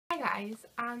guys,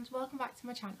 and welcome back to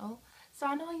my channel. So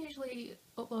I know I usually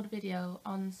upload a video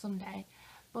on Sunday,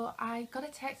 but I got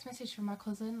a text message from my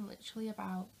cousin literally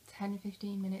about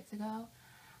 10-15 minutes ago,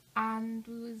 and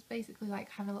we was basically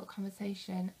like having a little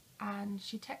conversation, and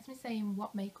she texted me saying,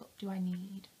 what makeup do I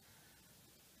need?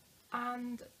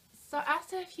 And so I asked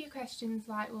her a few questions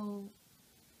like, well,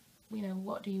 you know,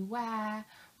 what do you wear,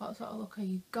 what sort of look are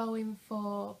you going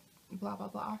for, blah blah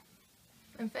blah.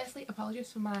 And firstly,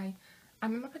 apologies for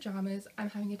I'm in my pyjamas,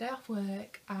 I'm having a day off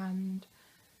work, and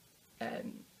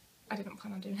I didn't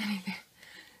plan on doing anything.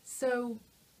 So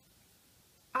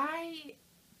I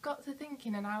got to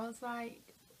thinking, and I was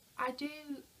like, I do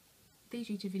these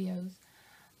YouTube videos,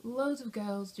 loads of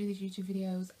girls do these YouTube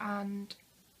videos and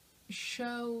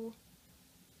show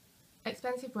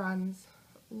expensive brands,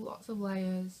 lots of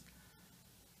layers,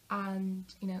 and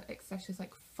you know, accessories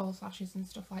like false lashes and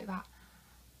stuff like that.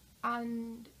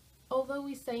 And although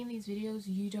we say in these videos,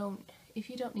 if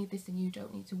you don't need this, then you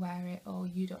don't need to wear it, or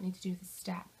you don't need to do this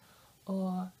step,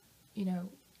 or you know,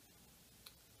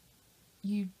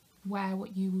 you wear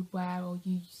what you would wear, or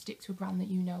you stick to a brand that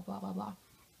you know, blah blah blah,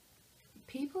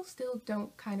 people still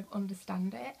don't kind of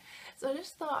understand it. So I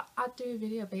just thought I'd do a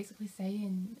video basically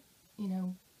saying, you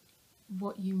know,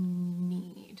 what you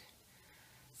need.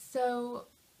 So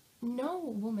no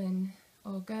woman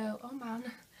or girl or man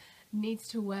needs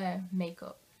to wear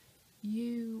makeup.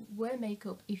 You wear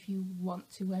makeup if you want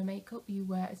to wear makeup. You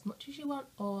wear as much as you want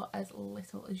or as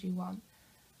little as you want.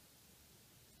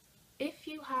 If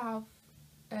you have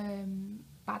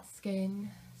bad skin,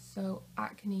 so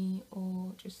acne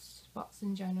or just spots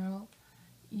in general,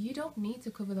 you don't need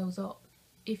to cover those up.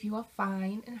 If you are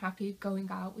fine and happy going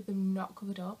out with them not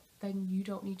covered up, then you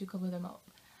don't need to cover them up.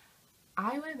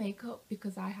 I wear makeup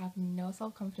because I have no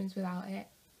self-confidence without it,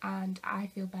 and I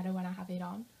feel better when I have it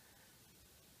on.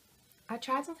 I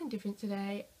tried something different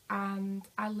today, and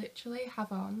I literally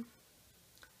have on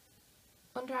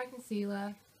under eye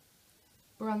concealer,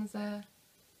 bronzer,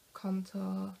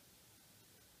 contour,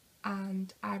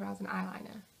 and eyebrows and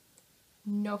eyeliner.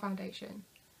 No foundation,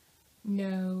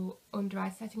 no under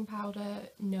eye setting powder,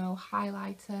 no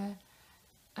highlighter,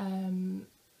 no,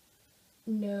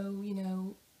 you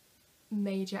know,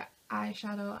 major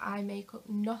eyeshadow, eye makeup,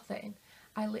 nothing.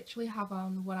 I literally have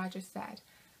on what I just said,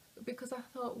 because I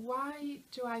thought, why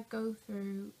do I go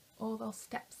through all those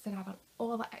steps and have on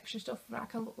all that extra stuff when I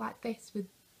can look like this with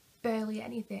barely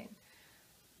anything?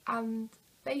 And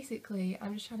basically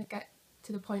I'm just trying to get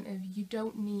to the point of, you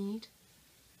don't need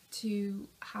to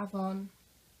have on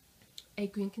a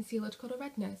green concealer to colour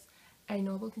redness, a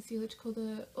normal concealer to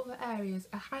colour other areas,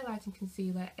 a highlighting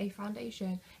concealer, a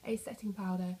foundation, a setting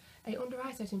powder, a under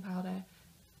eye setting powder,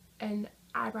 an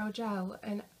eyebrow gel,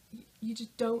 and you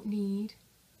just don't need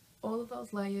all of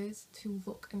those layers to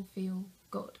look and feel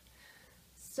good.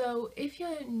 So if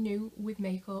you're new with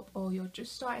makeup, or you're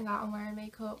just starting out on wearing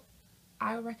makeup,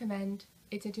 I would recommend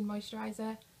a tinted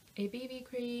moisturiser, a BB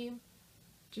cream,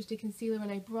 just a concealer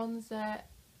and a bronzer,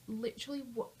 literally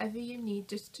whatever you need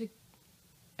just to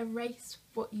erase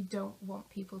what you don't want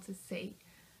people to see.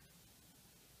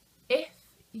 If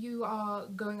you are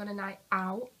going on a night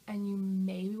out and you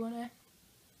maybe want to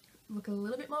look a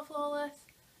little bit more flawless,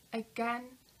 again,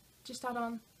 just add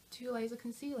on 2 layers of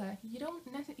concealer. You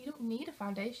don't need a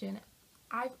foundation.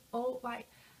 I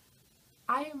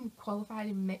am qualified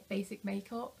in basic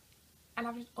makeup, and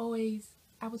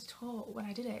I was taught when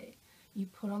I did it, you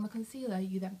put on the concealer,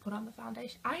 you then put on the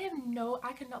foundation. I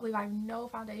cannot believe I have no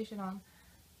foundation on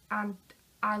and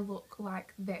I look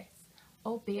like this.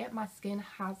 Albeit my skin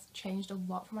has changed a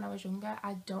lot from when I was younger.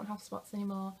 I don't have spots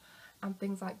anymore and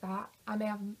things like that. I may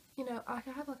have, you know, I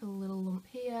have like a little lump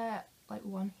here, like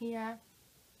one here,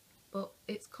 but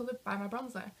it's covered by my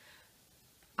bronzer,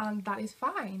 and that is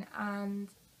fine. And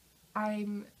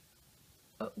I'm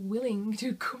willing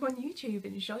to come on YouTube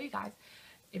and show you guys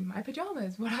in my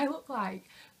pyjamas what I look like.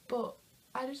 But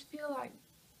I just feel like,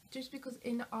 just because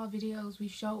in our videos we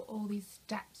show all these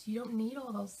steps, you don't need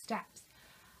all those steps.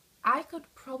 I could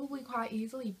probably quite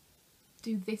easily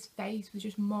do this face with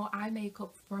just more eye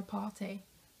makeup for a party,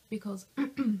 because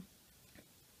you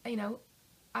know,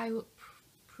 I look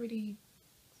pretty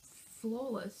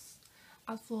flawless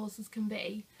as can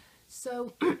be.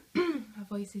 So my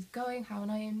voice is going, how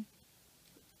annoying.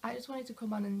 I just wanted to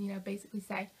come on and, you know, basically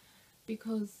say,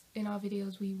 because in our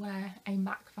videos we wear a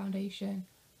MAC foundation,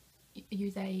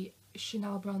 use a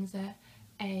Chanel bronzer,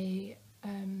 a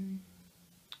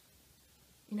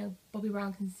you know, Bobbi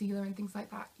Brown concealer and things like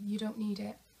that, you don't need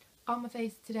it. On my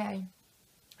face today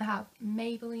I have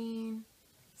Maybelline,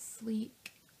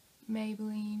 Sleek,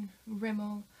 Maybelline,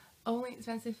 Rimmel. Only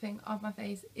expensive thing on my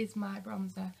face is my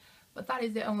bronzer, but that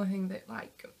is the only thing that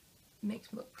like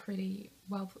makes me look pretty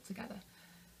well put together.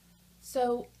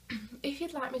 So if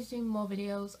you'd like me to do more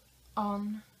videos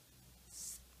on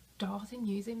starting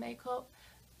using makeup,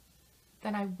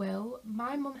 then I will.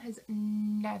 My mum has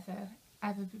never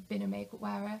ever been a makeup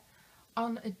wearer.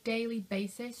 On a daily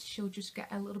basis she'll just get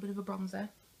a little bit of a bronzer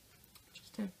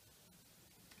just to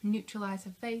neutralise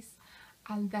her face,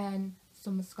 and then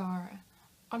some mascara.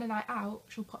 On a night out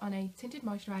she'll put on a tinted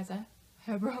moisturiser,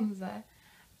 her bronzer,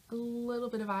 a little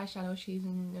bit of eyeshadow, she's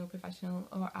no professional,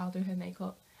 or I'll do her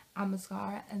makeup, and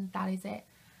mascara, and that is it.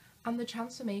 And the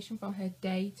transformation from her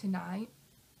day to night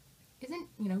isn't,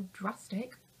 you know,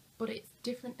 drastic, but it's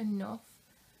different enough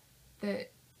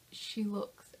that she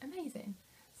looks amazing.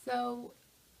 So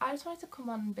I just wanted to come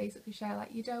on and basically share,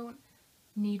 like, you don't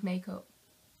need makeup.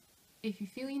 If you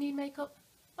feel you need makeup,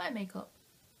 wear makeup,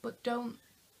 but don't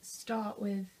start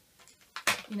with,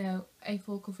 you know, a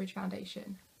full coverage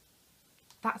foundation.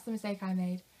 That's the mistake I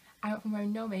made. I went from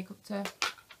wearing no makeup to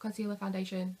concealer,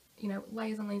 foundation, you know,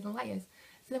 layers and layers and layers.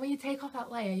 So then when you take off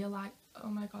that layer, you're like, oh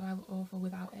my god, I look awful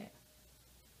without it.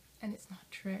 And it's not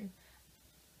true.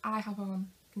 I have on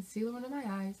concealer under my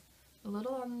eyes, a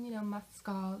little on, you know, my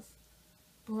scars,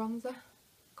 bronzer,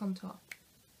 contour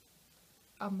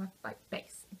on my like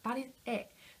base. That is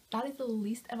it. That is the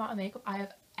least amount of makeup I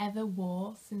have ever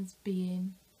wore since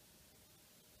being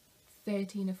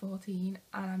 13 or 14,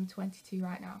 and I'm 22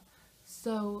 right now.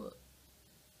 So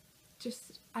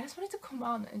I just wanted to come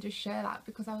on and just share that,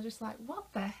 because I was just like,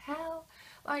 what the hell?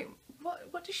 Like,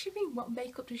 what does she mean? What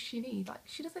makeup does she need? Like,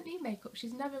 she doesn't need makeup.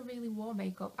 She's never really wore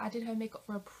makeup. I did her makeup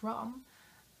for a prom,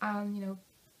 and, you know,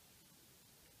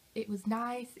 it was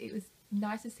nice. It was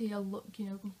nice to see her look, you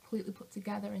know, completely put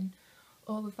together and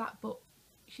all of that, but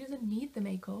she doesn't need the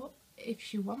makeup. If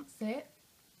she wants it,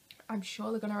 I'm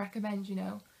sure they're going to recommend, you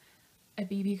know, a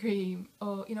BB cream,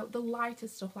 or, you know, the lighter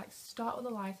stuff. Like, start with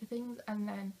the lighter things, and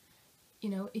then, you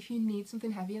know, if you need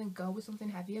something heavier, then go with something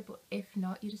heavier, but if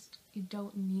not, you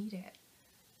don't need it.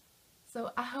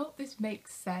 So I hope this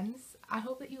makes sense. I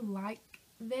hope that you like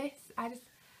this. I just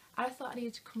thought I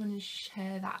needed to come and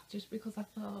share that, just because I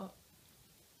thought,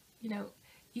 you know,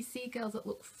 you see girls that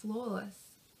look flawless,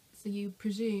 so you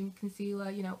presume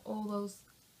concealer, you know, all those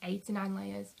 8 to 9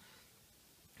 layers,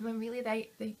 when really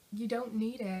you don't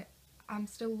need it. I'm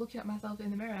still looking at myself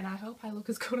in the mirror, and I hope I look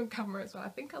as good on camera as well. I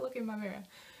think I look in my mirror.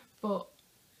 But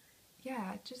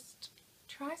yeah, just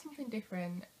try something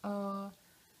different, or,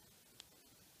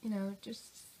 you know,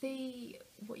 just see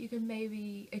what you can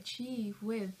maybe achieve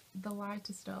with the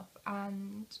lighter stuff,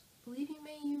 and believe you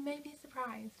me, you may be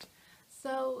surprised.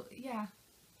 So yeah,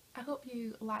 I hope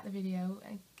you like the video,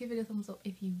 and give it a thumbs up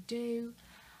if you do.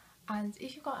 And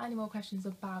if you've got any more questions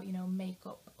about, you know,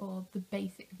 makeup, or the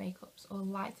basic makeups, or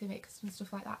lighter makeups and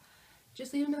stuff like that,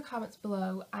 just leave them in the comments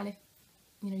below. And if,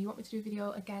 you know, you want me to do a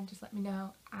video again, just let me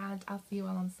know, and I'll see you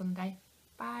all on Sunday.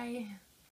 Bye!